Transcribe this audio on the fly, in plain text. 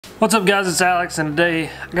What's up guys, it's Alex, and today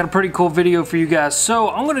I got a pretty cool video for you guys.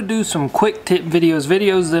 So I'm going to do some quick tip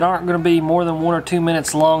videos that aren't going to be more than 1 or 2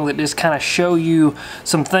 minutes long, that just kind of show you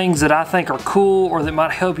some things that I think are cool or that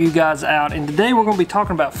might help you guys out. And today we're going to be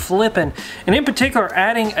talking about flipping, and in particular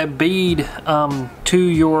adding a bead to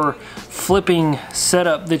your flipping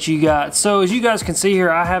setup that you got. So as you guys can see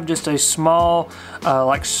here, I have just a small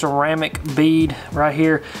like ceramic bead right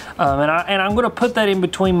here, and I'm going to put that in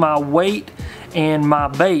between my weight and my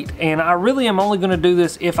bait, and I really am only going to do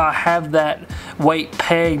this if I have that weight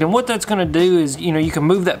pegged. And what that's going to do is, you know, you can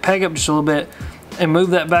move that peg up just a little bit and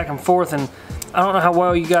move that back and forth, and I don't know how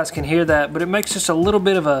well you guys can hear that, but it makes just a little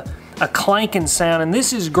bit of a clanking sound. And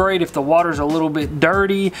this is great if the water's a little bit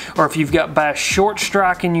dirty, or if you've got bass short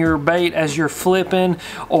striking your bait as you're flipping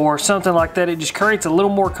or something like that. It just creates a little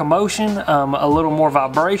more commotion, a little more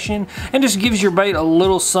vibration, and just gives your bait a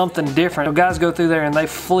little something different. So guys go through there and they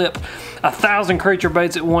flip 1,000 creature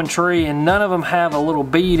baits at one tree, and none of them have a little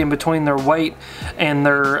bead in between their weight and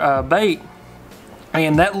their bait.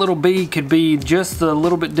 And that little bead could be just the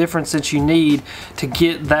little bit difference that you need to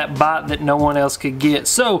get that bite that no one else could get.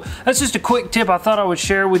 So that's just a quick tip I thought I would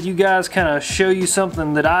share with you guys, kind of show you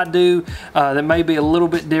something that I do that may be a little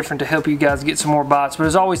bit different to help you guys get some more bites. But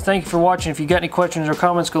as always, thank you for watching. If you got any questions or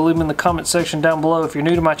comments, go leave them in the comment section down below. If you're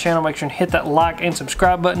new to my channel, make sure and hit that like and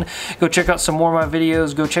subscribe button. Go check out some more of my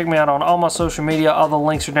videos. Go check me out on all my social media. All the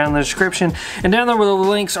links are down in the description. And down there where the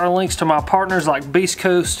links are links to my partners like Beast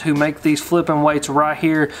Coast, who make these flipping weights right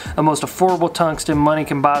here, the most affordable tungsten money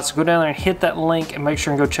can buy. So go down there and hit that link and make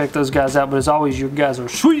sure and go check those guys out. But as always, you guys are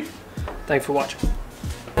sweet. Thanks for watching.